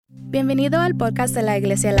Bienvenido al podcast de la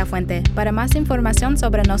Iglesia La Fuente. Para más información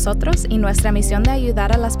sobre nosotros y nuestra misión de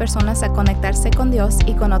ayudar a las personas a conectarse con Dios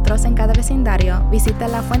y con otros en cada vecindario, visita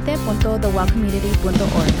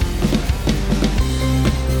lafuente.thewellcommunity.org.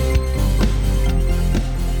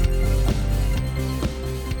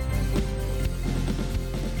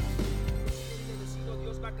 Vecino,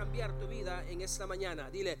 Dios va a cambiar tu vida en esta mañana.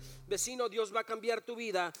 Dile, vecino, Dios va a cambiar tu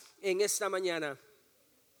vida en esta mañana.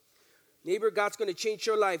 Neighbor, God's going to change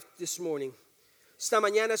your life this morning. Esta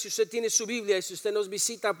mañana, si usted tiene su Biblia y si usted nos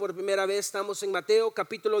visita por primera vez, estamos en Mateo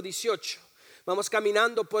capítulo 18. Vamos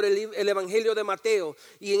caminando por el Evangelio de Mateo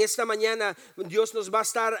y en esta mañana Dios nos va a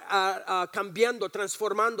estar cambiando,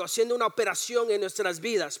 transformando, haciendo una operación en nuestras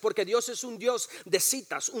vidas, porque Dios es un Dios de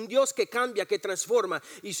citas, un Dios que cambia, que transforma.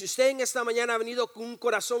 Y si usted en esta mañana ha venido con un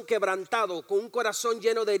corazón quebrantado, con un corazón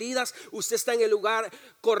lleno de heridas, usted está en el lugar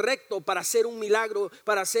correcto para hacer un milagro,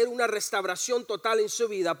 para hacer una restauración total en su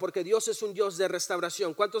vida, porque Dios es un Dios de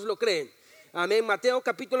restauración. ¿Cuántos lo creen? Amén. Mateo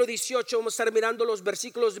capítulo 18, vamos a estar mirando los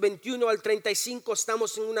versículos 21 al 35.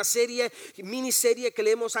 Estamos en una miniserie que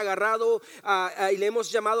le hemos agarrado y le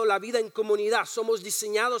hemos llamado La Vida en Comunidad. Somos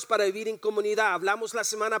diseñados para vivir en comunidad. Hablamos la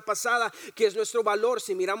semana pasada que es nuestro valor.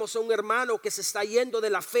 Si miramos a un hermano que se está yendo de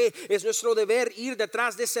la fe, es nuestro deber ir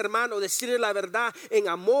detrás de ese hermano, decirle la verdad en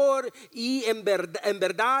amor y en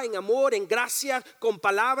verdad, en amor, en gracia, con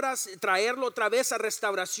palabras, traerlo otra vez a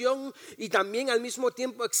restauración y también al mismo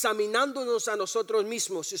tiempo examinándonos a nosotros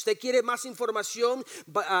mismos. Si usted quiere más información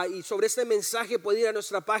y sobre este mensaje, puede ir a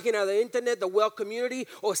nuestra página de internet, The Well Community,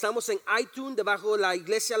 o estamos en iTunes debajo de la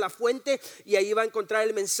Iglesia La Fuente, y ahí va a encontrar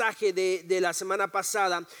el mensaje de la semana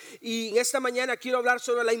pasada. Y en esta mañana quiero hablar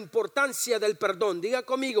sobre la importancia del perdón. Diga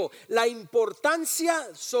conmigo, la importancia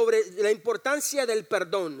del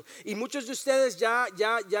perdón. Y muchos de ustedes ya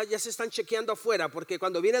se están chequeando afuera, porque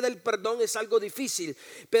cuando viene del perdón es algo difícil,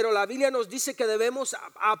 pero la Biblia nos dice que debemos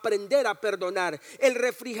aprender a perdonar. El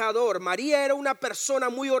refrigerador. María era una persona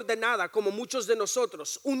muy ordenada, como muchos de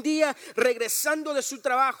nosotros. Un día, regresando de su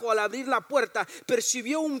trabajo, al abrir la puerta,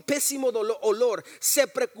 percibió un pésimo olor. Se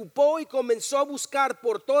preocupó y comenzó a buscar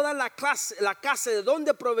por toda la casa de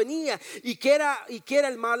dónde provenía y qué era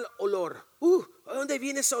el mal olor. ¿A dónde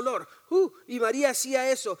viene ese olor? Y María hacía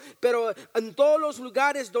eso, pero en todos los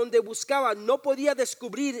lugares donde buscaba no podía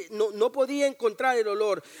descubrir, no podía encontrar el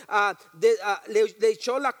olor. Le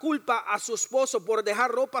echó la culpa a su esposo por dejar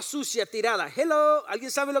ropa sucia tirada. Hello, ¿alguien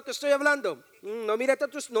sabe lo que estoy hablando? No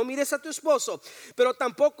mires a tu esposo. Pero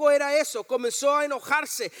tampoco era eso. Comenzó a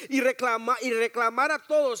enojarse y reclamar a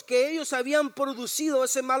todos que ellos habían producido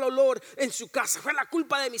ese mal olor en su casa. Fue la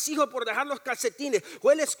culpa de mis hijos por dejar los calcetines.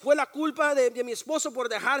 Fue la culpa de mi esposo por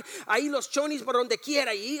dejar ahí los chonis por donde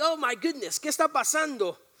quiera. Y oh my goodness, ¿qué está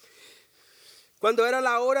pasando? Cuando era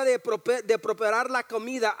la hora de preparar la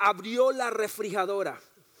comida, abrió la refrigeradora.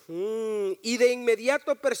 Y de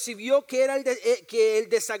inmediato percibió que el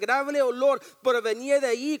desagradable olor provenía de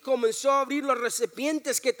allí y comenzó a abrir los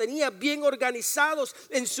recipientes que tenía bien organizados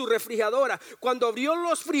en su refrigeradora. Cuando abrió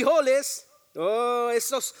los frijoles,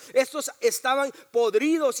 estos estaban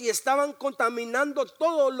podridos y estaban contaminando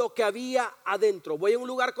todo lo que había adentro. Voy a un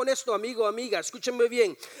lugar con esto, amigo, amiga, escúchenme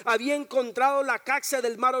bien. Había encontrado la causa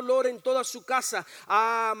del mal olor en toda su casa.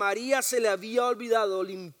 A María se le había olvidado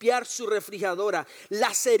limpiar su refrigeradora.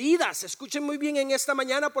 Las heridas, escuchen muy bien en esta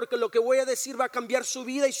mañana, porque lo que voy a decir va a cambiar su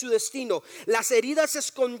vida y su destino. Las heridas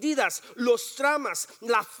escondidas, los traumas,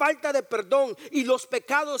 la falta de perdón y los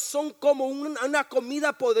pecados son como una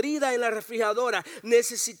comida podrida en la refrigeradora.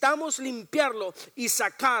 Necesitamos limpiarlo y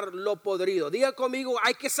sacar lo podrido. Diga conmigo,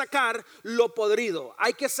 hay que sacar lo podrido.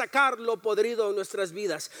 Hay que sacar lo podrido en nuestras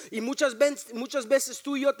vidas. Y muchas veces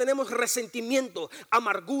tú y yo tenemos resentimiento,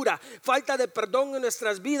 amargura, falta de perdón en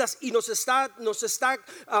nuestras vidas y nos está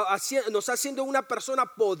haciendo una persona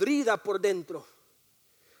podrida por dentro.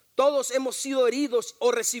 Todos hemos sido heridos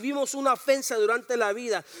o recibimos una ofensa durante la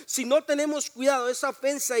vida. Si no tenemos cuidado, esa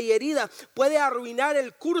ofensa y herida puede arruinar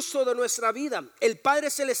el curso de nuestra vida. El Padre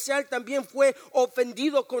Celestial también fue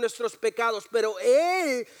ofendido con nuestros pecados, pero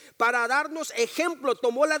Él, para darnos ejemplo,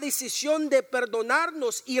 tomó la decisión de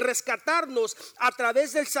perdonarnos y rescatarnos a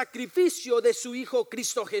través del sacrificio de su Hijo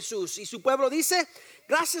Cristo Jesús. Y su pueblo dice,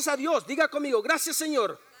 gracias a Dios. Diga conmigo, gracias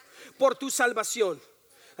Señor por tu salvación.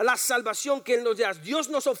 La salvación que Él nos da. Dios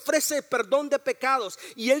nos ofrece perdón de pecados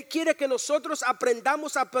y Él quiere que nosotros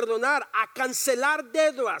aprendamos a perdonar, a cancelar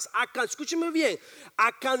deudas, escúcheme bien,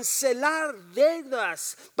 a cancelar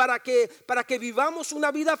deudas para que vivamos una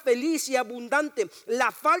vida feliz y abundante.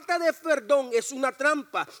 La falta de perdón es una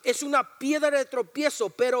trampa, es una piedra de tropiezo,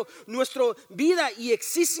 pero nuestra vida, y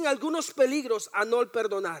existen algunos peligros a no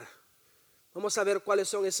perdonar. Vamos a ver cuáles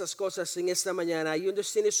son esas cosas en esta mañana. Ahí donde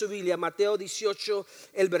tiene su Biblia, Mateo 18,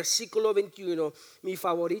 el versículo 21. Mi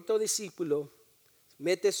favorito discípulo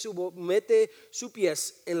mete su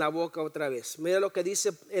pies en la boca otra vez. Mira lo que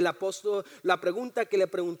dice el apóstol, la pregunta que le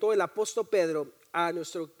preguntó el apóstol Pedro a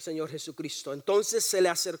nuestro Señor Jesucristo. Entonces se le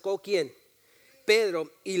acercó ¿quién?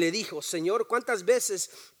 Pedro, y le dijo: Señor, ¿cuántas veces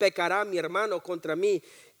pecará mi hermano contra mí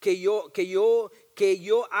que yo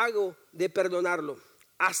hago de perdonarlo?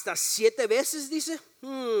 ¿Hasta 7 veces? Dice.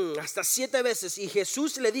 Hasta 7 veces. Y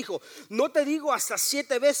Jesús le dijo: no te digo hasta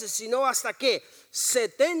 7 veces, sino hasta ¿qué?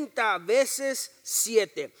 70 veces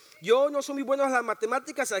 7. Yo no soy muy bueno en las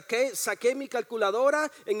matemáticas. Saqué mi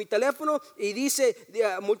calculadora en mi teléfono y dice,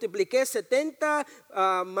 multipliqué 70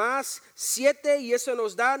 más 7 y eso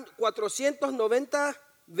nos da 490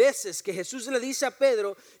 veces que Jesús le dice a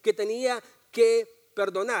Pedro que tenía que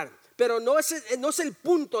perdonar. Pero no es el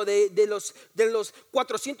punto de los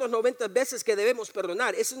 490 veces que debemos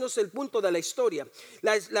perdonar. Ese no es el punto de la historia.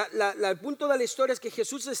 El punto de la historia es que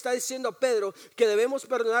Jesús está diciendo a Pedro que debemos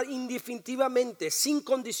perdonar indefinitivamente, sin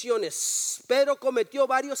condiciones. Pedro cometió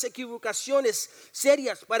varias equivocaciones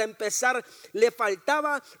serias. Para empezar, le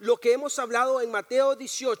faltaba lo que hemos hablado en Mateo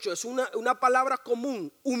 18. Es una palabra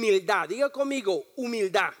común: humildad. Diga conmigo: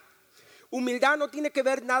 humildad. Humildad no tiene que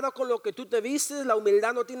ver nada con lo que tú te vistes. La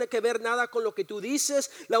humildad no tiene que ver nada con lo que tú dices.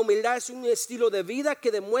 La humildad es un estilo de vida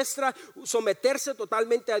que demuestra someterse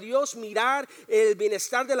totalmente a Dios, mirar el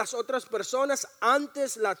bienestar de las otras personas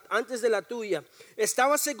antes de la tuya.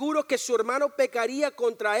 Estaba seguro que su hermano pecaría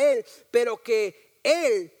contra él, pero que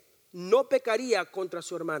él no pecaría contra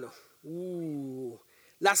su hermano.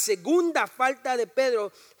 La segunda falta de Pedro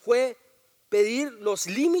fue pedir los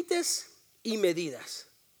límites y medidas.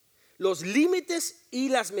 Los límites y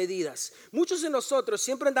las medidas. Muchos de nosotros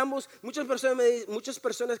siempre andamos, muchas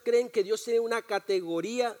personas creen que Dios tiene una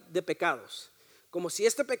categoría de pecados. Como si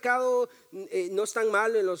este pecado no es tan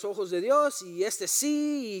malo en los ojos de Dios y este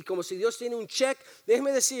sí, y como si Dios tiene un check.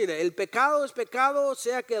 Déjeme decir, el pecado es pecado,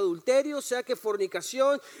 sea que adulterio, sea que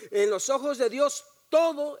fornicación. En los ojos de Dios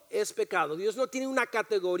todo es pecado. Dios no tiene una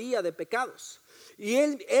categoría de pecados. Y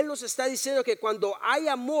Él nos está diciendo que cuando hay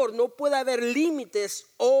amor no puede haber límites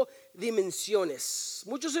o dimensiones.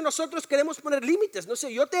 Muchos de nosotros queremos poner límites. No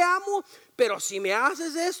sé, yo te amo, pero si me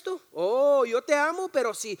haces esto. Yo te amo,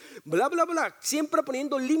 pero si bla, bla, bla. Siempre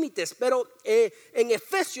poniendo límites. Pero en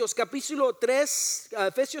Efesios capítulo 3,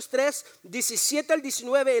 Efesios 3, 17 al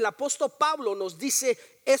 19, el apóstol Pablo nos dice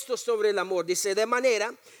esto sobre el amor. Dice: de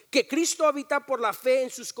manera que Cristo habita por la fe en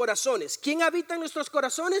sus corazones. ¿Quién habita en nuestros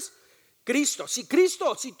corazones? Cristo. Si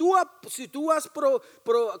tú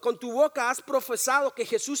con tu boca has profesado que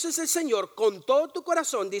Jesús es el Señor con todo tu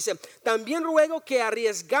corazón, dice, también ruego que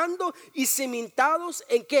arriesgando y cimentados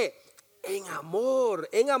 ¿en qué? En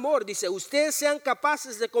amor, dice, ustedes sean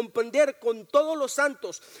capaces de comprender con todos los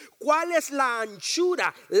santos cuál es la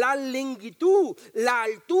anchura, la longitud, la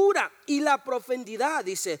altura y la profundidad,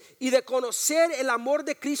 dice, y de conocer el amor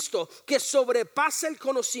de Cristo que sobrepasa el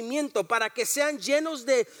conocimiento, para que sean llenos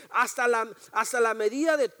de hasta la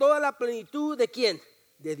medida de toda la plenitud de ¿quién?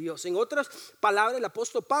 De Dios. En otras palabras, el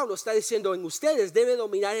apóstol Pablo está diciendo: en ustedes debe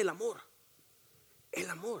dominar el amor. El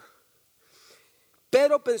amor.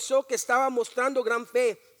 Pedro pensó que estaba mostrando gran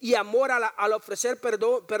fe y amor al ofrecer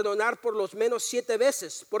perdonar por los menos 7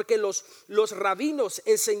 veces, porque los rabinos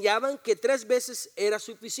enseñaban que 3 veces era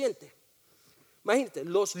suficiente. Imagínate,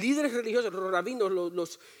 los líderes religiosos, los rabinos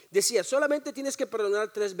los decían: solamente tienes que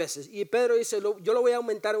perdonar 3 veces. Y Pedro dice: yo lo voy a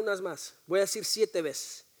aumentar unas más, voy a decir 7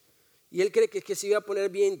 veces. Y él cree que se iba a poner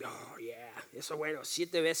bien. Eso bueno,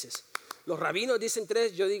 7 veces. Los rabinos dicen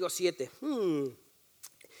 3, yo digo 7.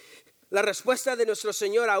 La respuesta de nuestro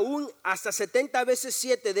Señor, aún hasta 70 veces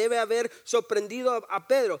 7, debe haber sorprendido a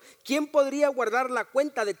Pedro. ¿Quién podría guardar la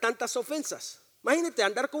cuenta de tantas ofensas? Imagínate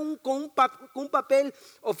andar con un papel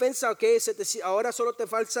ofensa, ok, ahora solo te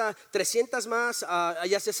falta 300 más,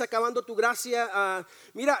 ya se está acabando tu gracia.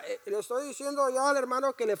 Mira, le estoy diciendo yo al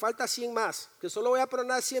hermano que le falta 100 más, que solo voy a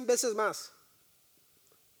perdonar 100 veces más.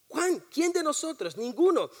 ¿Quién de nosotros?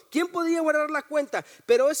 Ninguno. ¿Quién podía guardar la cuenta?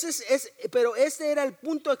 Pero este era el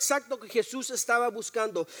punto exacto que Jesús estaba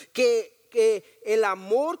buscando. Que el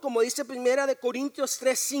amor, como dice 1 Corintios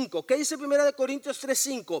 3:5. ¿Qué dice 1 Corintios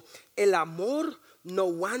 3:5? El amor no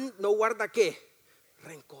guarda ¿qué?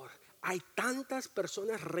 Rencor. Hay tantas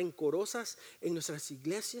personas rencorosas en nuestras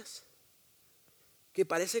iglesias que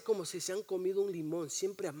parece como si se han comido un limón,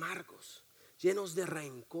 siempre amargos, llenos de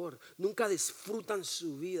rencor, nunca disfrutan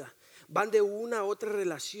su vida, van de una a otra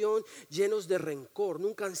relación llenos de rencor,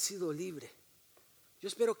 nunca han sido libres. Yo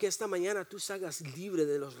espero que esta mañana tú salgas libre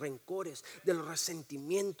de los rencores, de los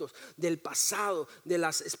resentimientos, del pasado, de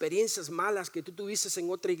las experiencias malas que tú tuviste en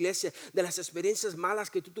otra iglesia, de las experiencias malas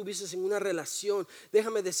que tú tuviste en una relación.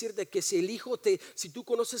 Déjame decirte que si tú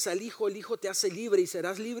conoces al Hijo, el Hijo te hace libre. ¿Y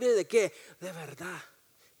serás libre de qué? De verdad.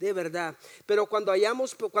 De verdad. Pero cuando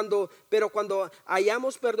hayamos perdonado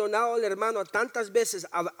al hermano tantas veces,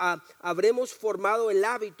 habremos formado el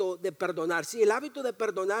hábito de perdonar. Sí, el hábito de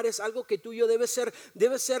perdonar es algo que tú y yo debe ser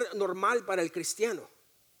normal para el cristiano.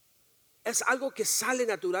 Es algo que sale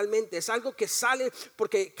naturalmente, es algo que sale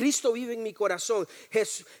porque Cristo vive en mi corazón.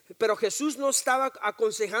 Pero Jesús no estaba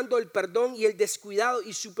aconsejando el perdón y el descuidado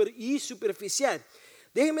y superficial.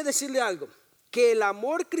 Déjeme decirle algo, que el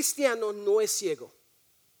amor cristiano no es ciego.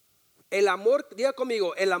 El amor, diga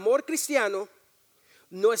conmigo, el amor cristiano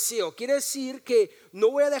no es ciego. Quiere decir que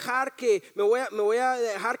no voy a dejar que me voy a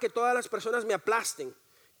dejar que todas las personas me aplasten,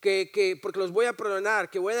 porque los voy a perdonar,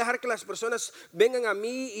 que voy a dejar que las personas vengan a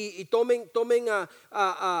mí y tomen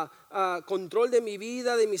control de mi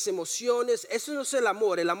vida, de mis emociones. Eso no es el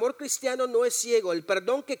amor. El amor cristiano no es ciego. El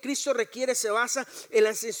perdón que Cristo requiere se basa en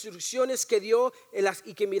las instrucciones que dio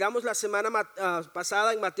y que miramos la semana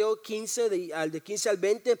pasada en Mateo 15, de 15 al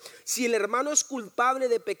 20. Si el hermano es culpable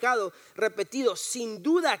de pecado repetido, sin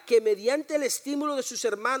duda que mediante el estímulo de sus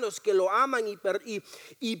hermanos que lo aman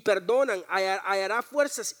y perdonan, hallará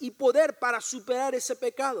fuerzas y poder para superar ese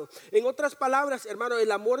pecado. En otras palabras, hermano, el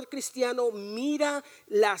amor cristiano mira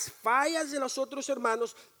las fallas de los otros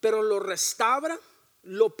hermanos, pero lo restaura,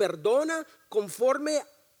 lo perdona conforme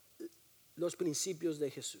los principios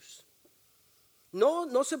de Jesús.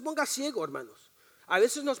 No se ponga ciego, hermanos. A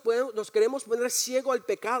veces nos queremos poner ciego al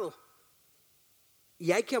pecado.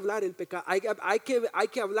 Y hay que hablar el pecado, hay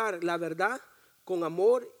que hablar la verdad con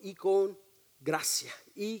amor y con gracia.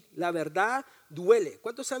 Y la verdad duele.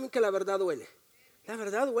 ¿Cuántos saben que la verdad duele? La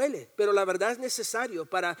verdad duele, pero la verdad es necesario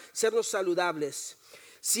para sernos saludables.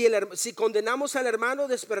 Si condenamos al hermano,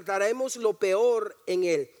 despertaremos lo peor en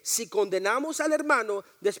él. Si condenamos al hermano,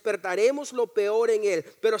 despertaremos lo peor en él.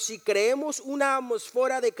 Pero si creemos una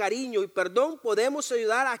atmósfera de cariño y perdón, podemos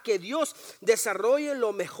ayudar a que Dios desarrolle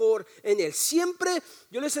lo mejor en él. Siempre,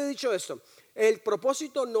 yo les he dicho esto, el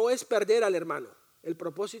propósito no es perder al hermano. El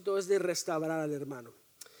propósito es de restaurar al hermano.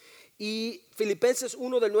 Y Filipenses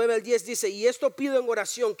 1 del 9 al 10 dice: y esto pido en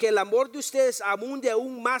oración, que el amor de ustedes abunde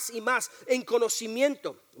aún más y más en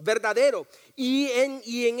conocimiento verdadero y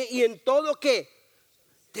en todo ¿qué?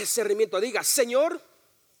 Discernimiento. Diga, Señor,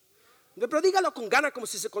 pero dígalo con ganas como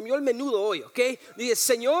si se comió el menudo hoy, ¿ok? Dice,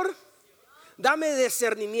 Señor, dame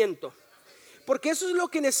discernimiento. Porque eso es lo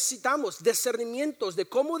que necesitamos, discernimientos de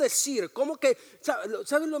cómo decir, cómo que,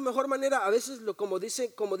 ¿saben la mejor manera? A veces, como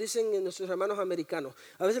dicen nuestros hermanos americanos,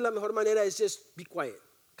 a veces la mejor manera es just be quiet,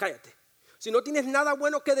 cállate. Si no tienes nada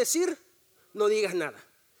bueno que decir, no digas nada.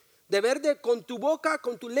 Con tu boca,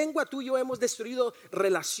 con tu lengua, tú y yo hemos destruido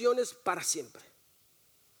relaciones para siempre.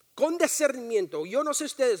 Con discernimiento, yo no sé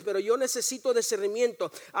ustedes, pero yo necesito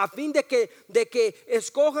discernimiento a fin de que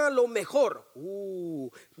escojan lo mejor.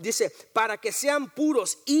 Dice, para que sean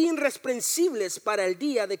puros, irreprensibles para el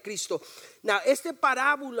día de Cristo. Esta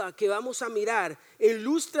parábola que vamos a mirar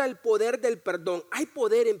ilustra el poder del perdón. Hay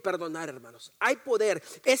poder en perdonar, hermanos. Hay poder.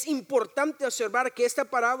 Es importante observar que esta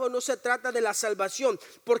parábola no se trata de la salvación,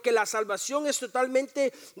 porque la salvación es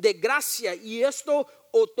totalmente de gracia y esto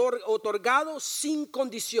otorgado sin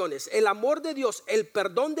condiciones. El amor de Dios, el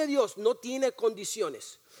perdón de Dios no tiene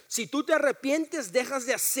condiciones. Si tú te arrepientes, dejas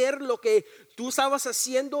de hacer lo que tú estabas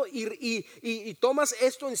haciendo y tomas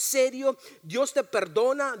esto en serio, Dios te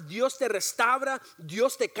perdona, Dios te restaura,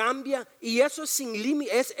 Dios te cambia, y eso es sin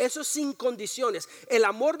límites, eso es sin condiciones. El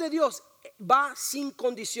amor de Dios va sin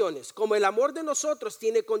condiciones, como el amor de nosotros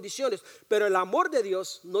tiene condiciones, pero el amor de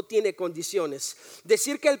Dios no tiene condiciones.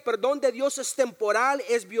 Decir que el perdón de Dios es temporal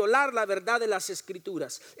es violar la verdad de las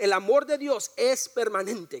Escrituras. El amor de Dios es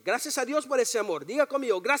permanente. Gracias a Dios por ese amor. Diga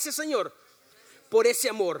conmigo, gracias Señor por ese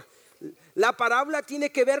amor. La parábola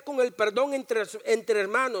tiene que ver con el perdón entre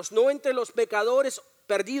hermanos, no entre los pecadores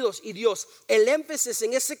perdidos y Dios. El énfasis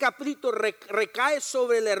en ese capítulo recae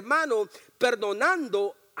sobre el hermano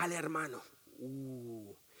perdonando al hermano.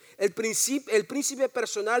 El príncipe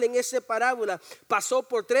personal en esa parábola pasó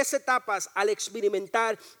por 3 etapas al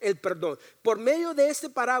experimentar el perdón. Por medio de esta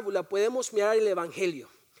parábola podemos mirar el evangelio.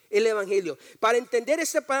 Para entender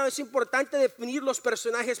esta parábola es importante definir los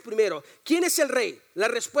personajes primero. ¿Quién es el rey? La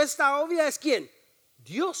respuesta obvia es ¿quién?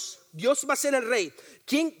 Dios. Dios va a ser el rey.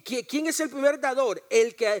 ¿Quién es el primer dador?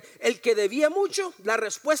 El que debía mucho. La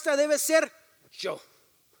respuesta debe ser yo.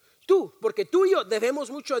 Tú, porque tú y yo debemos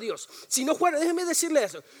mucho a Dios. Si no fuera, déjeme decirle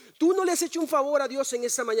eso. Tú no le has hecho un favor a Dios en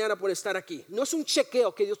esta mañana por estar aquí. No es un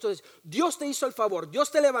chequeo que Dios te hizo el favor. Dios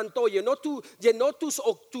te levantó, llenó tus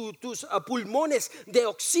pulmones de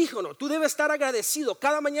oxígeno. Tú debes estar agradecido.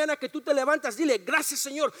 Cada mañana que tú te levantas, dile gracias,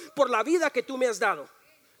 Señor, por la vida que tú me has dado.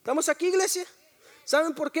 ¿Estamos aquí, iglesia?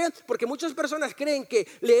 ¿Saben por qué? Porque muchas personas creen que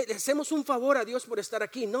le hacemos un favor a Dios por estar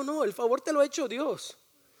aquí. No, el favor te lo ha hecho Dios.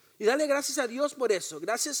 Y dale gracias a Dios por eso.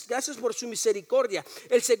 Gracias por su misericordia.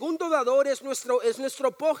 El segundo dador es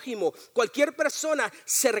nuestro prójimo. Cualquier persona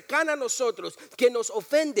cercana a nosotros que nos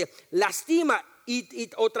ofende, lastima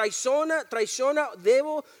o traiciona,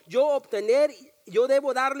 yo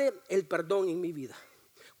debo darle el perdón en mi vida.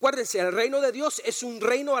 Acuérdense, el reino de Dios es un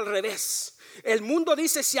reino al revés. El mundo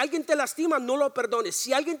dice, si alguien te lastima, no lo perdones.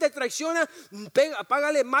 Si alguien te traiciona,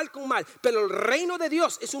 págale mal con mal. Pero el reino de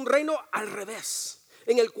Dios es un reino al revés,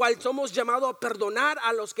 en el cual somos llamados a perdonar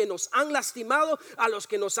a los que nos han lastimado, a los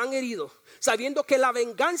que nos han herido, sabiendo que la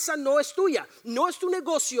venganza no es tuya, no es tu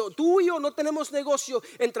negocio. Tú y yo no tenemos negocio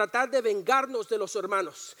en tratar de vengarnos de los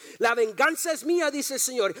hermanos. La venganza es mía, dice el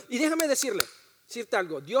Señor. Y déjame decirte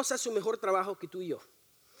algo, Dios hace un mejor trabajo que tú y yo.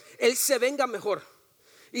 Él se venga mejor.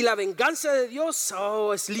 Y la venganza de Dios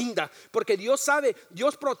es linda, porque Dios sabe,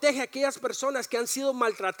 Dios protege a aquellas personas que han sido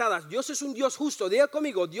maltratadas. Dios es un Dios justo. Diga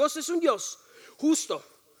conmigo, Dios es un Dios justo.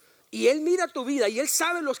 Y Él mira tu vida y Él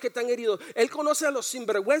sabe los que te han herido. Él conoce a los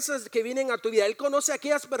sinvergüenzas que vienen a tu vida. Él conoce a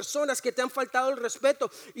aquellas personas que te han faltado el respeto.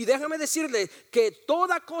 Y déjame decirle que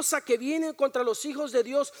toda cosa que viene contra los hijos de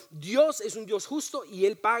Dios, Dios es un Dios justo y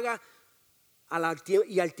Él paga al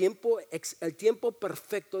tiempo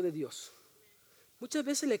perfecto de Dios. Muchas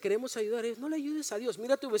veces le queremos ayudar. No le ayudes a Dios.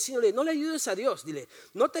 Mira a tu vecino, no le ayudes a Dios. Dile,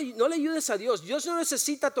 no le ayudes a Dios. Dios no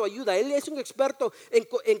necesita tu ayuda. Él es un experto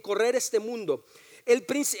en correr este mundo. El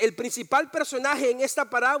principal personaje en esta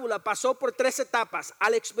parábola pasó por 3 etapas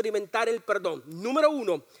al experimentar el perdón. Número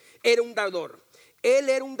 1, era un dador. Él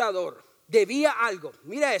era un dador. Debía algo.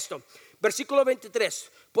 Mira esto. Versículo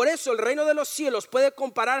 23. Por eso el reino de los cielos puede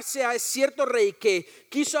compararse a cierto rey que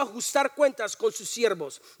quiso ajustar cuentas con sus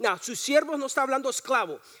siervos. Sus siervos no está hablando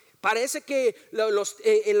esclavo. Parece que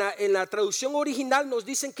en la traducción original nos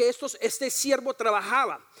dicen que este siervo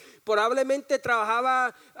trabajaba. Probablemente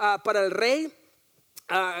trabajaba para el rey.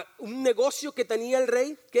 Un negocio que tenía el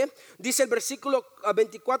rey. ¿Qué? Dice el versículo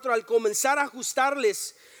 24: al comenzar a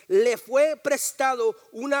ajustarles, le fue prestado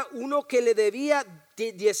uno que le debía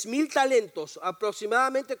 10,000 talentos,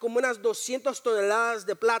 aproximadamente como unas 200 toneladas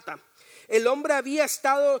de plata. El hombre había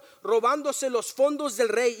estado robándose los fondos del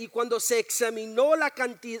rey, y cuando se examinó la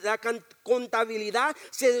contabilidad,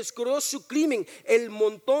 se descubrió su crimen. El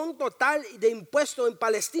montón total de impuesto en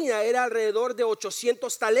Palestina era alrededor de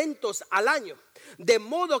 800 talentos al año. De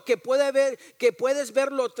modo que puedes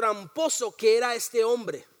ver lo tramposo que era este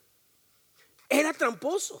hombre. Era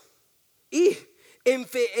tramposo. Y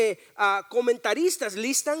comentaristas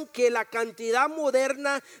listan que la cantidad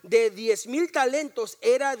moderna de 10,000 talentos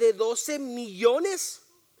era de 12 millones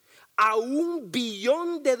a 1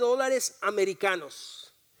 billón de dólares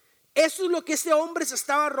americanos. Eso es lo que este hombre se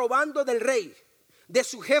estaba robando del rey, de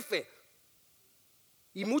su jefe.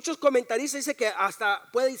 Y muchos comentaristas dicen que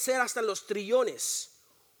puede ser hasta los trillones.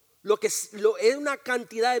 Es una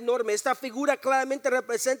cantidad enorme. Esta figura claramente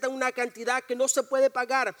representa una cantidad que no se puede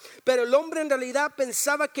pagar. Pero el hombre en realidad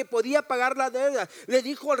pensaba que podía pagar la deuda. Le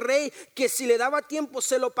dijo al rey que si le daba tiempo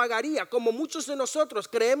se lo pagaría. Como muchos de nosotros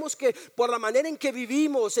creemos que por la manera en que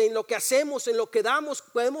vivimos, en lo que hacemos, en lo que damos,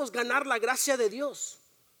 podemos ganar la gracia de Dios.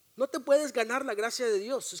 No te puedes ganar la gracia de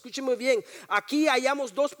Dios. Escúcheme bien. Aquí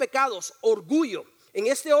hallamos 2 pecados: orgullo. En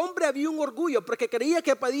este hombre había un orgullo porque creía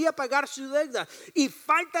que podía pagar su deuda, y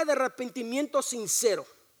falta de arrepentimiento sincero.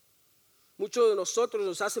 Muchos de nosotros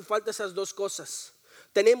nos hacen falta esas 2 cosas.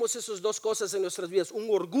 Tenemos esas 2 cosas en nuestras vidas: un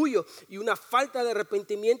orgullo y una falta de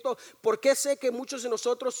arrepentimiento. ¿Por qué sé que muchos de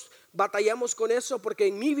nosotros batallamos con eso? Porque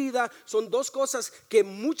en mi vida son 2 cosas que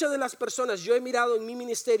muchas de las personas yo he mirado en mi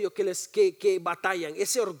ministerio que batallan: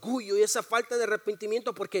 ese orgullo y esa falta de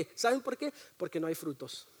arrepentimiento. Porque ¿saben por qué? Porque no hay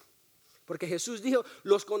frutos. Porque Jesús dijo: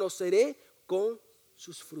 los conoceré con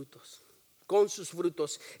sus frutos. Con sus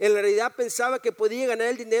frutos. En realidad pensaba que podía ganar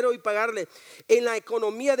el dinero y pagarle. En la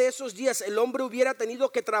economía de esos días, el hombre hubiera tenido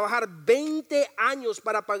que trabajar 20 años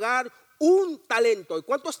para pagar un talento. ¿Y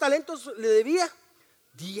cuántos talentos le debía?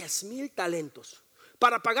 10,000 talentos.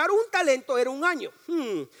 Para pagar un talento era un año.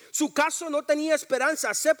 Su caso no tenía esperanza,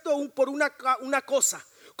 excepto por una cosa.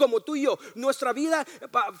 como tú y yo. Nuestra vida,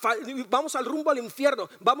 vamos al rumbo al infierno,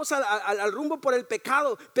 vamos al rumbo por el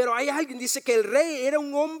pecado. Pero hay alguien, dice que el rey era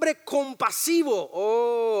un hombre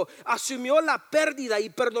compasivo. Asumió la pérdida y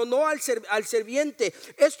perdonó al sirviente.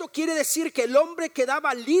 Esto quiere decir que el hombre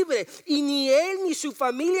quedaba libre y ni él ni su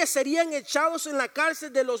familia serían echados en la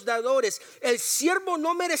cárcel de los deudores. El siervo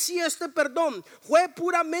no merecía este perdón. Fue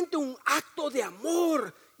puramente un acto de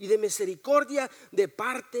amor y de misericordia de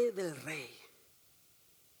parte del rey.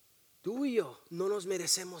 Tú y yo no nos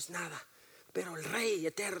merecemos nada, pero el rey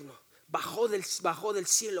eterno bajó del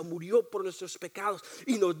cielo, murió por nuestros pecados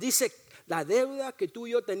y nos dice: la deuda que tú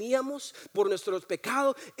y yo teníamos por nuestros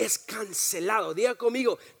pecados es cancelado. Diga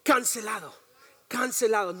conmigo: cancelado.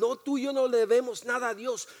 Cancelado. No, tú y yo no le debemos nada a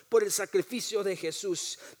Dios por el sacrificio de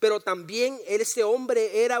Jesús. Pero también este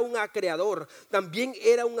hombre era un acreedor. También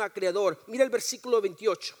era un acreedor. Mira el versículo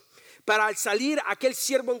 28. Para al salir, aquel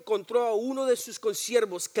siervo encontró a uno de sus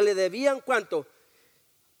consiervos que le debían ¿cuánto?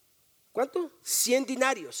 100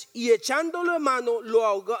 denarios. Y echándolo en mano lo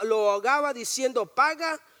ahogaba diciendo: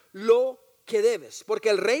 paga lo que debes. Porque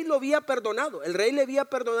el rey lo había perdonado. El rey le había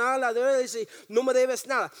perdonado la deuda y dice: no me debes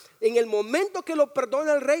nada. En el momento que lo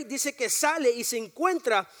perdona el rey, dice que sale y se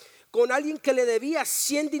encuentra con alguien que le debía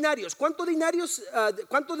 100 denarios. ¿Cuánto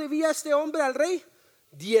debía este hombre al rey?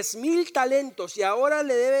 10,000 talentos, y ahora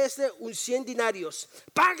le debe un 100 denarios.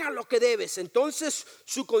 Paga lo que debes. Entonces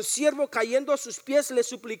su consiervo, cayendo a sus pies, le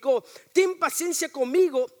suplicó: ten paciencia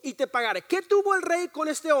conmigo y te pagaré. ¿Qué tuvo el rey con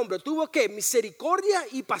este hombre? Tuvo ¿qué? Misericordia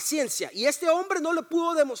y paciencia. Y este hombre no le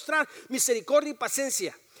pudo demostrar misericordia y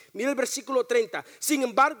paciencia. Mira el versículo 30. Sin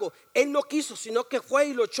embargo, él no quiso, sino que fue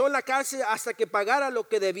y lo echó en la cárcel hasta que pagara lo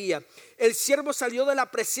que debía. El siervo salió de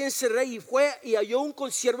la presencia del rey y fue y halló un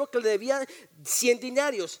consiervo que le debía 100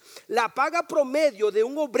 denarios. La paga promedio de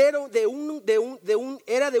un obrero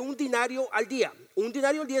era de un denario al día. Un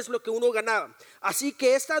denario al día es lo que uno ganaba. Así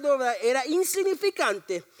que esta deuda era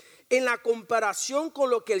insignificante en la comparación con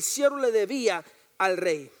lo que el siervo le debía al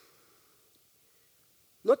rey.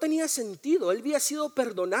 No tenía sentido. Él había sido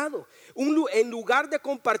perdonado. En lugar de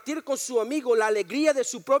compartir con su amigo la alegría de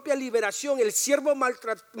su propia liberación, el siervo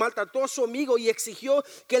maltrató a su amigo y exigió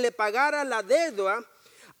que le pagara la deuda.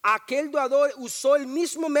 Aquel deudor usó el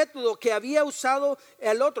mismo método que había usado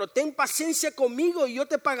el otro. Ten paciencia conmigo y yo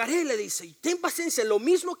te pagaré, le dice. Y ten paciencia, lo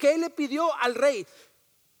mismo que él le pidió al rey,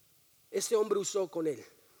 este hombre usó con él.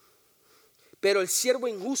 Pero el siervo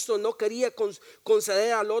injusto no quería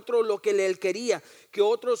conceder al otro lo que él quería que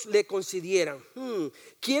otros le concedieran.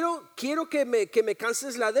 Quiero que me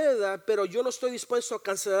canceles la deuda, pero yo no estoy dispuesto a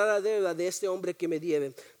cancelar la deuda de este hombre que me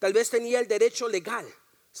debe. Tal vez tenía el derecho legal.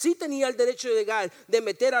 Sí tenía el derecho legal de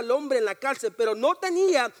meter al hombre en la cárcel, pero no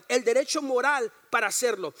tenía el derecho moral para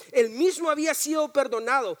hacerlo. Él mismo había sido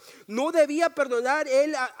perdonado. No debía perdonar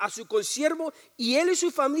él a su consiervo, y él y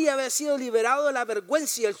su familia habían sido liberados de la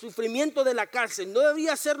vergüenza y el sufrimiento de la cárcel. ¿No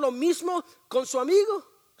debía hacer lo mismo con su amigo?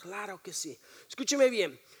 Claro que sí. Escúcheme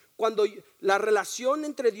bien. Cuando la relación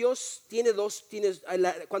entre Dios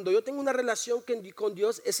cuando yo tengo una relación con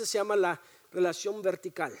Dios, esa se llama la relación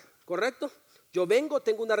vertical, ¿correcto? Yo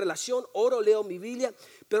tengo una relación, oro, leo mi Biblia,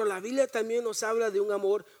 pero la Biblia también nos habla de un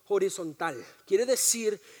amor horizontal. Quiere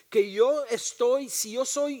decir que yo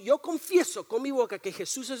confieso con mi boca que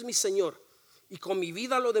Jesús es mi Señor y con mi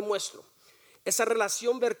vida lo demuestro. Esa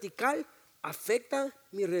relación vertical afecta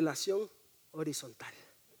mi relación horizontal.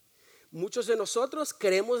 Muchos de nosotros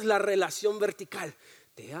queremos la relación vertical.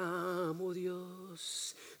 Te amo,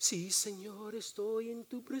 Dios. Sí, Señor, estoy en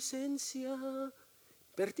tu presencia.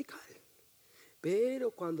 Vertical. Pero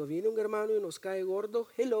cuando viene un hermano y nos cae gordo,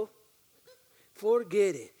 hello,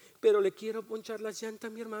 forget it. Pero le quiero ponchar las llantas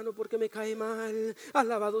a mi hermano porque me cae mal.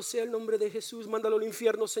 Alabado sea el nombre de Jesús. Mándalo al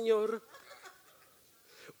infierno, Señor.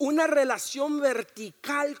 Una relación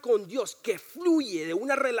vertical con Dios que fluye de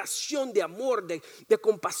una relación de amor, de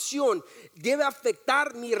compasión, debe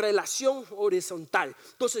afectar mi relación horizontal.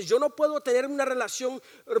 Entonces yo no puedo tener una relación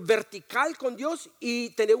vertical con Dios y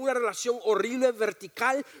tener una relación horrible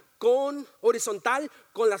vertical horizontal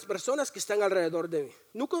con las personas que están alrededor de mí.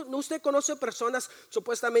 ¿Usted conoce personas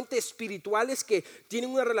supuestamente espirituales que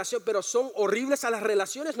tienen una relación pero son horribles a las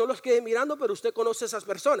relaciones? No los quede mirando, pero usted conoce a esas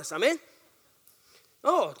personas, amén.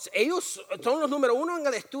 Ellos son los número uno en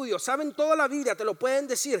el estudio, saben toda la Biblia, te lo pueden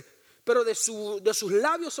decir, pero de sus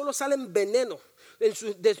labios solo salen veneno.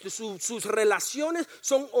 Sus relaciones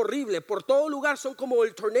son horribles, por todo lugar son como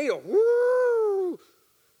el tornado.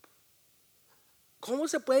 ¿Cómo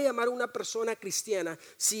se puede llamar una persona cristiana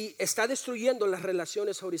si está destruyendo las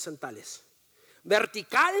relaciones horizontales?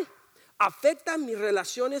 Vertical afecta mis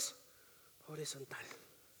relaciones horizontales.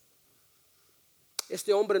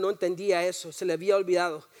 este hombre no entendía eso, se le había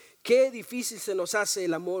olvidado. Qué difícil se nos hace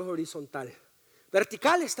el amor horizontal.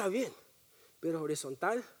 Vertical está bien, pero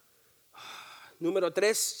horizontal. Número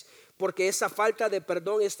 3, porque esa falta de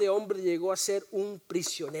perdón, este hombre llegó a ser un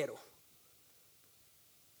prisionero.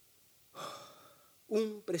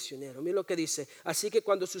 Un prisionero, mira lo que dice. Así que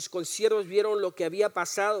cuando sus consiervos vieron lo que había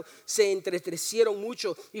pasado, se entristecieron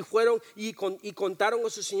mucho y fueron y contaron a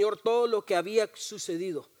su señor todo lo que había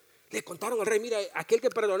sucedido. Le contaron al rey: mira, aquel que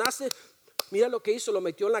perdonaste, mira lo que hizo, lo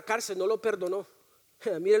metió en la cárcel, no lo perdonó.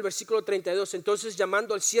 Mira el versículo 32. Entonces,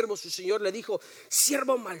 llamando al siervo, su señor le dijo: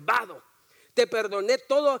 siervo malvado, te perdoné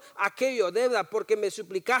todo aquello, deuda, porque me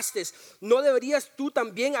suplicaste. ¿No deberías tú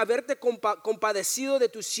también haberte compadecido de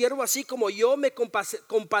tu siervo, así como yo me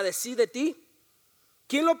compadecí de ti?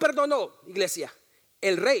 ¿Quién lo perdonó, iglesia?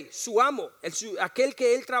 El rey, su amo, aquel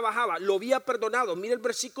que él trabajaba, lo había perdonado. Mira el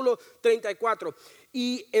versículo 34.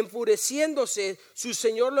 Y enfureciéndose, su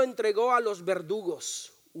señor lo entregó a los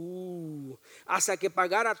verdugos. Hasta que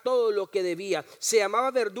pagara todo lo que debía. Se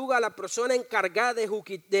llamaba verdugo a la persona encargada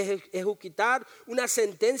de ejecutar una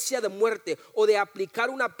sentencia de muerte o de aplicar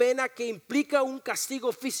una pena que implica un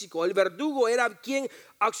castigo físico. El verdugo era quien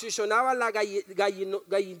accionaba la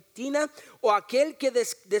gallitina o aquel que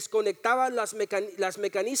desconectaba las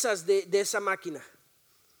mecanismos de esa máquina.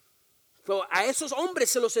 Pero a esos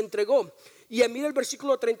hombres se los entregó. Y mira el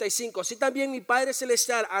versículo 35. Así también mi Padre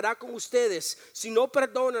Celestial hará con ustedes si no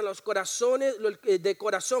perdonan los corazones de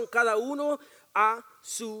corazón cada uno a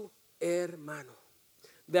su hermano.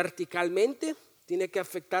 Verticalmente tiene que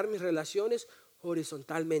afectar mis relaciones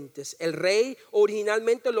horizontalmente. El rey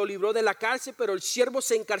originalmente lo libró de la cárcel, pero el siervo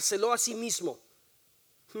se encarceló a sí mismo.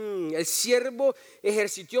 El siervo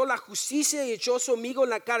ejercitó la justicia y echó a su amigo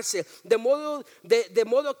en la cárcel. De modo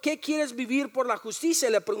 ¿qué quieres vivir por la justicia?,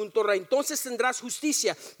 le preguntó el rey. Entonces tendrás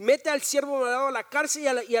justicia. Mete al siervo malvado a la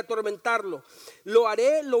cárcel y atormentarlo. Lo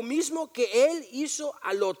haré lo mismo que él hizo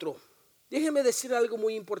al otro. Déjeme decir algo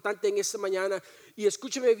muy importante en esta mañana. Y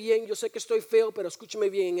escúcheme bien, yo sé que estoy feo, pero escúcheme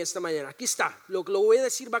bien en esta mañana. Aquí está, lo que lo voy a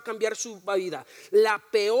decir va a cambiar su vida. La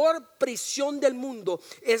peor prisión del mundo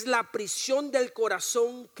es la prisión del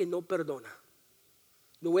corazón que no perdona.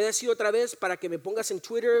 Lo voy a decir otra vez para que me pongas en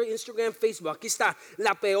Twitter, Instagram, Facebook. Aquí está,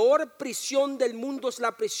 la peor prisión del mundo es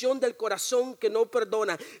la prisión del corazón que no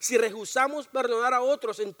perdona. Si rehusamos perdonar a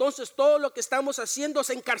otros, entonces todo lo que estamos haciendo es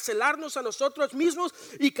encarcelarnos a nosotros mismos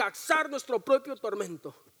y causar nuestro propio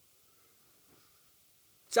tormento.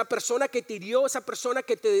 Esa persona que te hirió, esa persona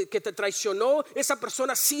que te traicionó, esa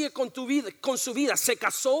persona sigue con su vida, se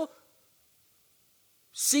casó,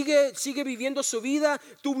 sigue viviendo su vida.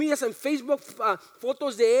 Tú miras en Facebook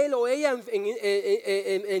fotos de él o ella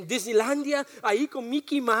en Disneylandia, ahí con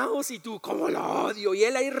Mickey Mouse, y tú, ¿cómo lo odio? Y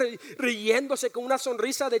él ahí riéndose con una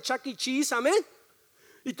sonrisa de Chuck E. Cheese, amén.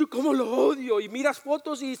 Y tú, ¿cómo lo odio? Y miras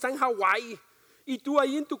fotos y está en Hawái. Y tú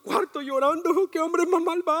ahí en tu cuarto llorando, qué hombre más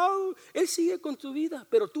malvado. Él sigue con tu vida,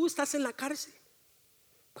 pero tú estás en la cárcel.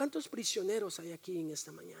 ¿Cuántos prisioneros hay aquí en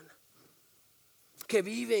esta mañana? Que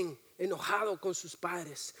viven enojados con sus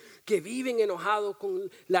padres, que viven enojados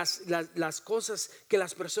con las cosas que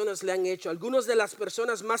las personas le han hecho. Algunas de las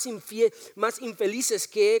personas más infelices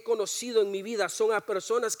que he conocido en mi vida son a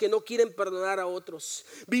personas que no quieren perdonar a otros.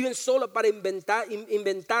 Viven solo para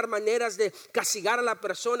inventar maneras de castigar a la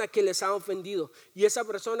persona que les ha ofendido, y esa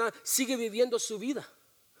persona sigue viviendo su vida,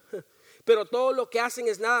 pero todo lo que hacen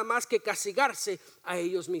es nada más que castigarse a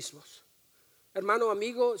ellos mismos. Hermano,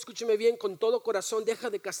 amigo, escúcheme bien, con todo corazón, deja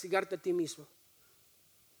de castigarte a ti mismo.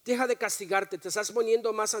 Deja de castigarte, te estás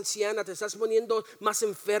poniendo más anciana, te estás poniendo más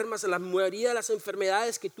enferma. La mayoría de las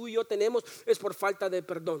enfermedades que tú y yo tenemos es por falta de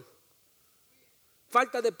perdón.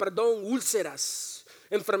 Falta de perdón, úlceras,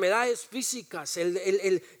 enfermedades físicas,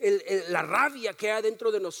 la rabia que hay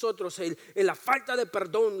dentro de nosotros, la falta de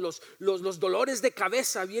perdón, los dolores de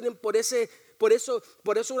cabeza vienen por eso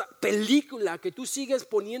una película que tú sigues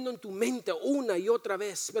poniendo en tu mente una y otra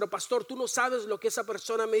vez. Pero pastor, tú no sabes lo que esa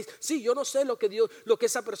persona me hizo. Sí, yo no sé lo que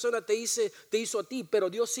esa persona te hizo a ti, pero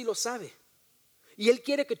Dios sí lo sabe. Y Él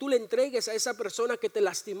quiere que tú le entregues a esa persona que te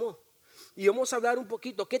lastimó. Y vamos a hablar un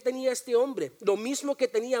poquito. ¿Qué tenía este hombre? Lo mismo que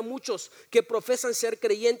tenía muchos que profesan ser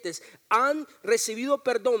creyentes. Han recibido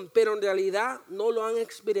perdón, pero en realidad no lo han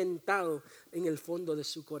experimentado en el fondo de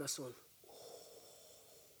su corazón.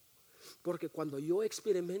 Porque cuando yo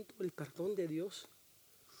experimento el perdón de Dios,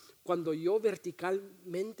 cuando yo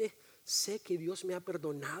verticalmente sé que Dios me ha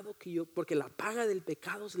perdonado, porque la paga del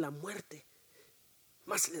pecado es la muerte.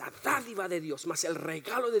 Mas la dádiva de Dios, mas el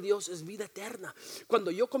regalo de Dios es vida eterna.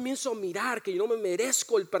 Cuando yo comienzo a mirar que yo no me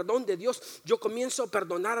merezco el perdón de Dios, yo comienzo a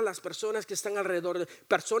perdonar a las personas que están alrededor.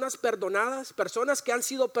 Personas perdonadas, personas que han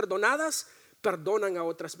sido perdonadas, perdonan a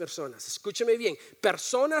otras personas. Escúcheme bien,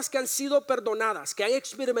 personas que han sido perdonadas, que han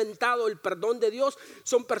experimentado el perdón de Dios,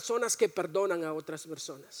 son personas que perdonan a otras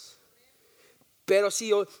personas. Pero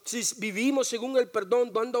si vivimos según el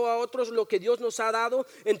perdón, dando a otros lo que Dios nos ha dado,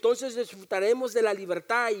 entonces disfrutaremos de la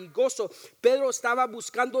libertad y gozo. Pedro estaba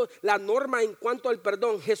buscando la norma en cuanto al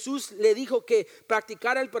perdón. Jesús le dijo que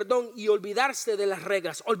practicara el perdón y olvidarse de las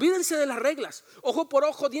reglas. Olvídense de las reglas. Ojo por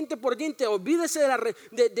ojo, diente por diente. Olvídese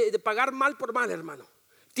de pagar mal por mal, hermano.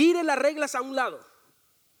 Tire las reglas a un lado.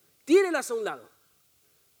 Tírelas a un lado.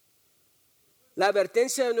 La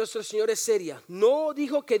advertencia de nuestro Señor es seria. No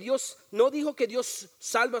dijo que Dios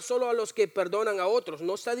salva solo a los que perdonan a otros.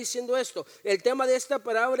 No está diciendo esto. El tema de esta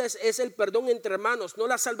palabra es el perdón entre hermanos, no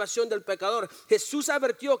la salvación del pecador. Jesús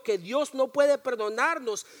advirtió que Dios no puede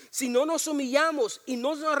perdonarnos si no nos humillamos y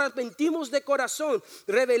nos arrepentimos de corazón.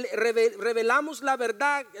 Revelamos la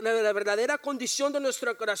verdad, la verdadera condición de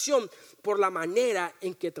nuestro corazón por la manera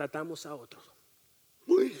en que tratamos a otros.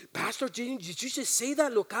 Pastor, did you just say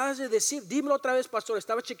that? Lo acabas de decir. Dímelo otra vez, pastor.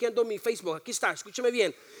 Estaba chequeando mi Facebook. Aquí está, escúcheme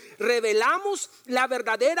bien. Revelamos la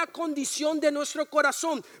verdadera condición de nuestro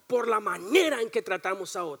corazón por la manera en que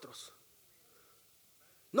tratamos a otros.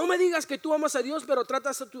 No me digas que tú amas a Dios pero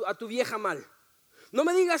tratas a tu vieja mal. No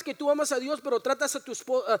me digas que tú amas a Dios pero tratas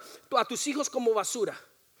a tus hijos como basura.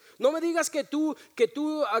 No me digas que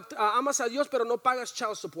tú amas a Dios pero no pagas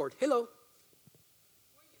child support. Hello.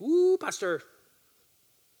 Pastor.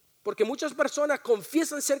 Porque muchas personas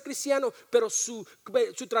confiesan ser cristianos, pero su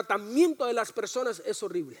tratamiento de las personas es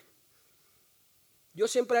horrible. Yo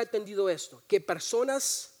siempre he entendido esto, que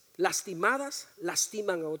personas lastimadas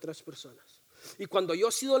lastiman a otras personas. Y cuando yo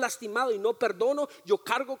he sido lastimado y no perdono, yo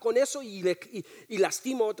cargo con eso y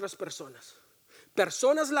lastimo a otras personas.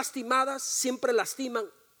 Personas lastimadas siempre lastiman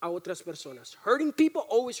a otras personas. Hurting people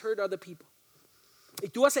always hurt other people. Y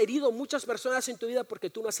tú has herido muchas personas en tu vida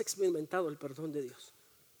porque tú no has experimentado el perdón de Dios.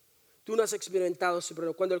 Tú no has experimentado ese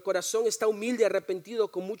perdón. Cuando el corazón está humilde y arrepentido,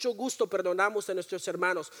 con mucho gusto perdonamos a nuestros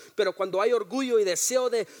hermanos. Pero cuando hay orgullo y deseo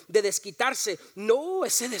de desquitarse, no,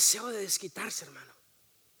 ese deseo de desquitarse, hermano,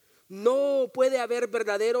 no puede haber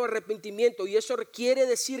verdadero arrepentimiento. Y eso quiere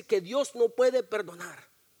decir que Dios no puede perdonar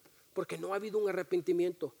porque no ha habido un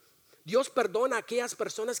arrepentimiento. Dios perdona a aquellas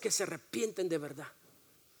personas que se arrepienten de verdad.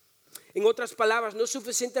 En otras palabras, no es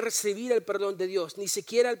suficiente recibir el perdón de Dios, ni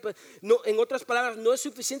siquiera en otras palabras, no es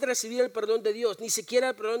suficiente recibir el perdón de Dios, ni siquiera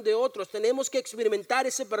el perdón de otros. Tenemos que experimentar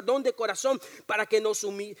ese perdón de corazón para que nos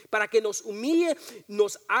humille,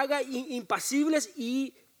 nos haga impasibles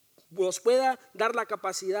y nos pueda dar la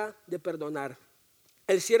capacidad de perdonar.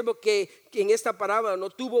 El siervo que en esta parábola no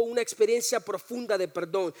tuvo una experiencia profunda de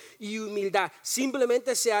perdón y humildad,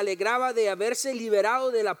 simplemente se alegraba de haberse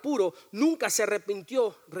liberado del apuro, nunca se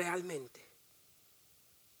arrepintió realmente.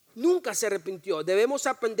 Nunca se arrepintió. Debemos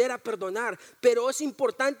aprender a perdonar, pero es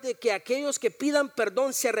importante que aquellos que pidan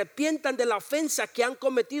perdón se arrepientan de la ofensa que han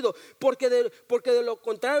cometido, porque de lo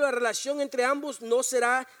contrario la relación entre ambos no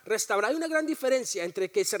será restaurada. Hay una gran diferencia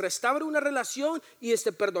entre que se restaure una relación y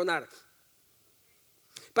perdonar.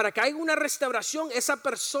 Para que haya una restauración, esa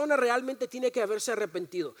persona realmente tiene que haberse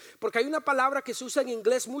arrepentido. Porque hay una palabra que se usa en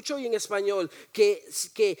inglés mucho y en español,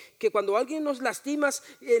 que cuando alguien nos lastima,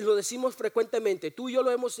 lo decimos frecuentemente. Tú y yo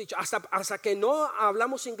lo hemos dicho, hasta que no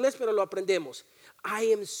hablamos inglés, pero lo aprendemos.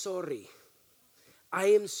 I am sorry.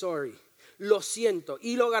 I am sorry. Lo siento.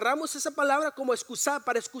 Y lo agarramos esa palabra como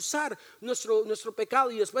para excusar nuestro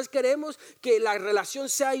pecado. Y después queremos que la relación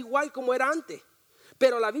sea igual como era antes.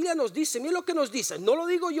 Pero la Biblia nos dice, mira lo que nos dice, no lo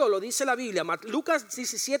digo yo, lo dice la Biblia. Lucas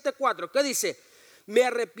 17:4, ¿qué dice? Me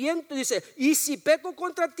arrepiento, dice, y si peco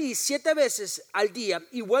contra ti 7 veces al día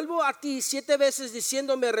y vuelvo a ti 7 veces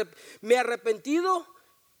diciendo me he arrepentido,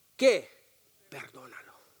 ¿qué?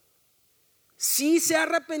 Perdónalo. Si se ha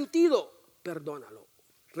arrepentido, perdónalo,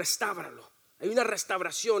 restábralo. Hay una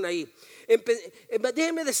restauración ahí.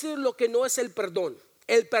 Déjeme decir lo que no es el perdón.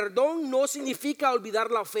 El perdón no significa olvidar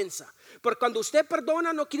la ofensa. Porque cuando usted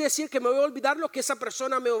perdona no quiere decir que me voy a olvidar lo que esa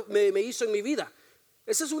persona me hizo en mi vida.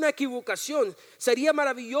 Esa es una equivocación. Sería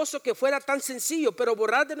maravilloso que fuera tan sencillo, pero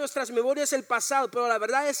borrar de nuestras memorias el pasado. Pero la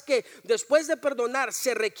verdad es que después de perdonar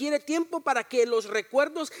se requiere tiempo para que los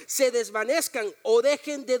recuerdos se desvanezcan o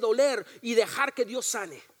dejen de doler y dejar que Dios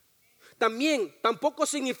sane. Tampoco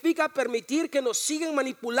significa permitir que nos sigan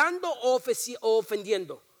manipulando o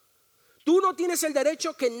ofendiendo. Tú no tienes el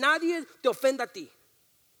derecho que nadie te ofenda a ti.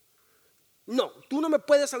 no, tú no me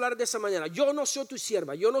puedes hablar de esa manera. Yo no soy tu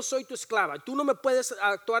sierva, yo no soy tu esclava. Tú no me puedes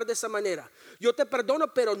actuar de esa manera. Yo te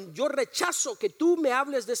perdono, pero yo rechazo que tú me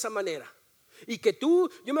hables de esa manera. Y que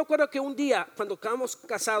yo me acuerdo que un día, cuando estábamos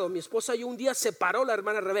casados, mi esposa y yo, un día separó la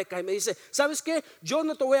hermana Rebeca y me dice, ¿sabes qué? Yo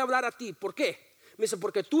no te voy a hablar a ti. ¿Por qué? Me dice,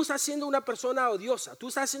 porque tú estás siendo una persona odiosa. Tú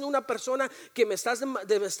estás siendo una persona que me estás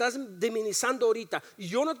diminizando ahorita. Y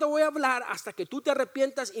yo no te voy a hablar hasta que tú te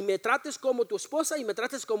arrepientas y me trates como tu esposa y me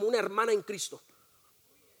trates como una hermana en Cristo.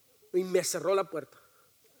 Y me cerró la puerta.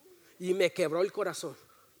 Y me quebró el corazón.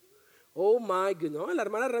 Oh my God, no, la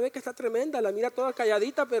hermana Rebeca está tremenda, la mira toda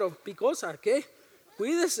calladita pero picosa, ¿ok?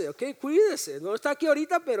 Cuídese, ¿ok? Cuídese. No está aquí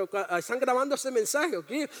ahorita, pero están grabando ese mensaje,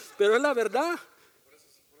 ¿ok? Pero es la verdad.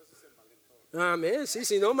 Amén, sí,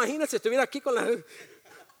 si no, imagínate, estuviera aquí con la...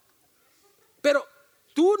 Pero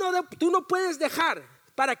tú no puedes dejar.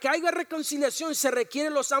 Para que haya reconciliación se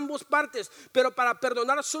requieren los ambos partes, pero para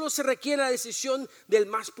perdonar solo se requiere la decisión del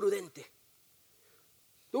más prudente.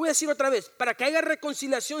 Lo voy a decir otra vez, para que haya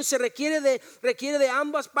reconciliación se requiere de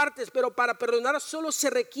ambas partes, pero para perdonar solo se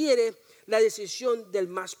requiere la decisión del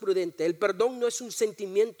más prudente. El perdón no es un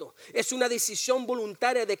sentimiento, es una decisión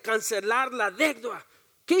voluntaria de cancelar la deuda.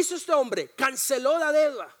 ¿Qué hizo este hombre? Canceló la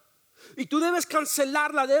deuda. Y tú debes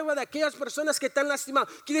cancelar la deuda de aquellas personas que te han lastimado.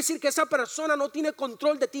 Quiere decir que esa persona no tiene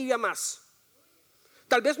control de ti ya más.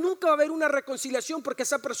 Tal vez nunca va a haber una reconciliación porque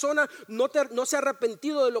esa persona no se ha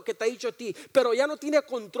arrepentido de lo que te ha dicho a ti, pero ya no tiene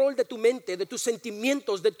control de tu mente, de tus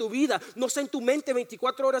sentimientos, de tu vida. No está en tu mente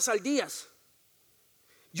 24 horas al día.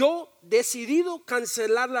 Yo he decidido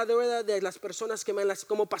cancelar la deuda de las personas que me han lastimado.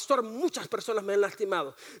 Como pastor, muchas personas me han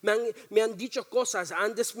lastimado. Me han dicho cosas,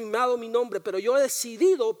 han desmimado mi nombre, pero yo he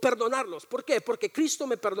decidido perdonarlos. ¿Por qué? Porque Cristo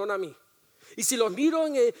me perdona a mí. Y si los miro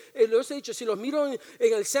si los miro en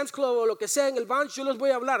el Sam's Club o lo que sea, en el Vans, yo les voy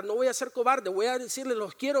a hablar, no voy a ser cobarde, voy a decirles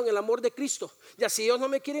los quiero en el amor de Cristo. Ya si ellos no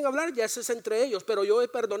me quieren hablar, ya eso es entre ellos, pero yo he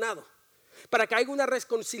perdonado. Para que haya una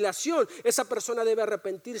reconciliación, esa persona debe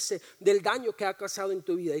arrepentirse del daño que ha causado en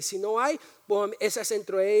tu vida. Y si no hay, pues esa es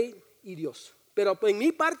entre él y Dios. Pero en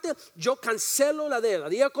mi parte, yo cancelo la deuda.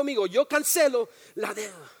 Diga conmigo, yo cancelo la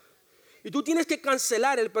deuda. Y tú tienes que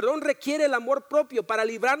cancelar. El perdón requiere el amor propio para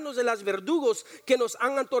librarnos de los verdugos que nos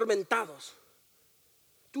han atormentado.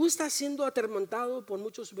 Tú estás siendo atormentado por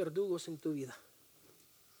muchos verdugos en tu vida.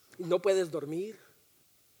 Y no puedes dormir.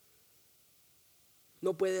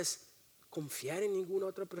 No puedes confiar en ninguna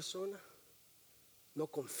otra persona. No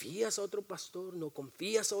confías a otro pastor. No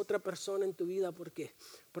confías a otra persona en tu vida. ¿Por qué?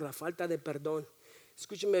 Por la falta de perdón.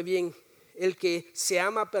 Escúcheme bien. El que se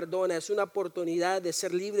ama perdona. Es una oportunidad de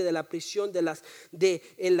ser libre de la prisión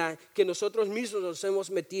en la que nosotros mismos nos hemos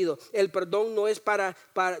metido. El perdón no es para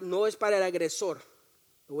el agresor.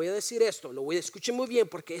 Le voy a decir esto, escuchen muy bien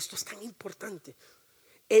porque esto es tan importante.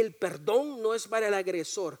 El perdón no es para el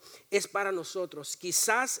agresor, es para nosotros.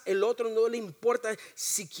 Quizás el otro no le importa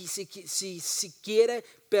si quiere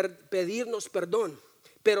pedirnos perdón,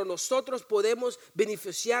 pero nosotros podemos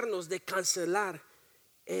beneficiarnos de cancelar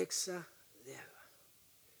esa deuda.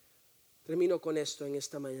 Termino con esto en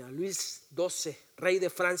esta mañana. Luis XII, rey de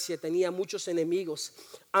Francia, tenía muchos enemigos.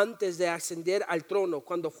 Antes de ascender al trono,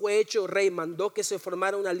 cuando fue hecho rey, mandó que se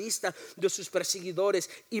formara una lista de sus perseguidores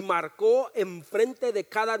y marcó enfrente de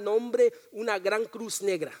cada nombre una gran cruz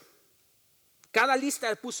negra. Cada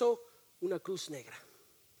lista puso una cruz negra.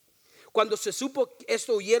 Cuando se supo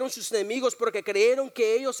esto, huyeron sus enemigos porque creyeron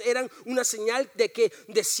que ellos eran una señal de que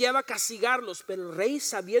deseaba castigarlos. Pero el rey,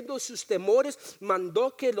 sabiendo sus temores,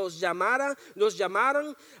 mandó que los llamaran,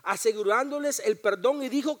 asegurándoles el perdón, y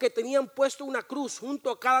dijo que tenían puesto una cruz junto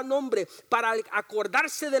a cada nombre para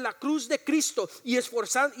acordarse de la cruz de Cristo y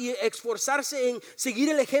esforzarse en seguir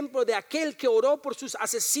el ejemplo de aquel que oró por sus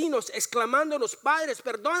asesinos, exclamando: los padres,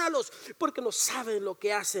 perdónalos porque no saben lo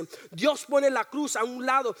que hacen. Dios pone la cruz a un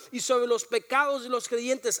lado y sobre los pecados de los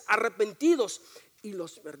creyentes arrepentidos y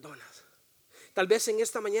los perdonas. Tal vez en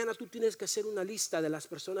esta mañana tú tienes que hacer una lista de las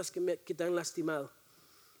personas que te han lastimado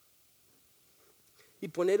y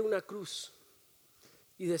poner una cruz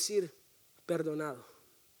y decir: perdonado.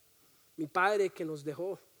 Mi padre que nos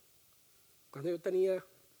dejó cuando yo tenía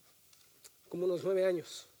como unos 9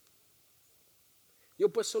 años, yo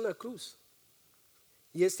puse una cruz,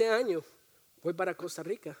 y este año voy para Costa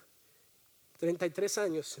Rica. 33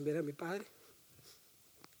 años sin ver a mi padre.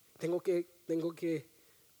 Tengo que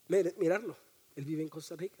mirarlo. Él vive en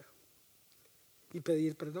Costa Rica. Y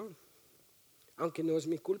pedir perdón. Aunque no es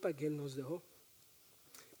mi culpa que él nos dejó.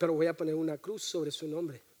 Pero voy a poner una cruz sobre su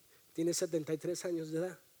nombre. Tiene 73 años de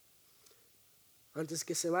edad. Antes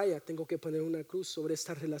que se vaya, tengo que poner una cruz sobre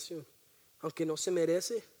esta relación. Aunque no se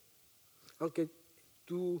merece. Aunque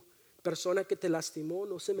tú persona que te lastimó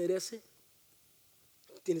no se merece,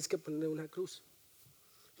 tienes que ponerle una cruz,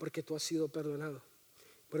 porque tú has sido perdonado.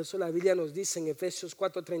 Por eso la Biblia nos dice en Efesios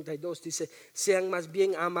 4:32, dice, sean más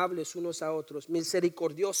bien amables unos a otros,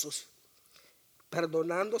 misericordiosos,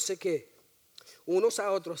 perdonándose que unos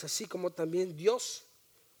a otros, así como también Dios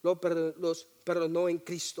los perdonó en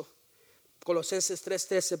Cristo. Colosenses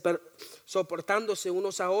 3:13, soportándose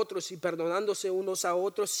unos a otros y perdonándose unos a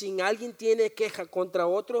otros. Si alguien tiene queja contra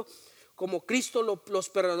otro, como Cristo los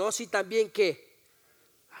perdonó, así también que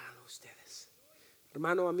hagan ustedes.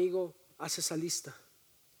 Hermano, amigo, haz esa lista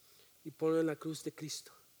y ponlo en la cruz de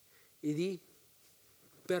Cristo y di,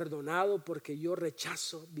 perdonado, porque yo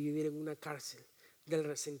rechazo vivir en una cárcel del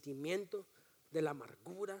resentimiento, de la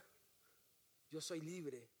amargura. Yo soy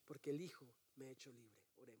libre porque el Hijo me ha hecho libre.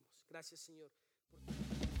 Oremos. Gracias, Señor.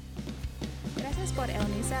 Gracias por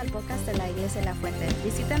unirse al podcast de la Iglesia La Fuente.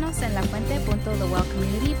 Visítanos en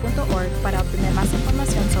lafuente.thewellcommunity.org para obtener más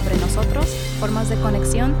información sobre nosotros, formas de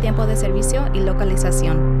conexión, tiempo de servicio y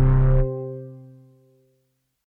localización.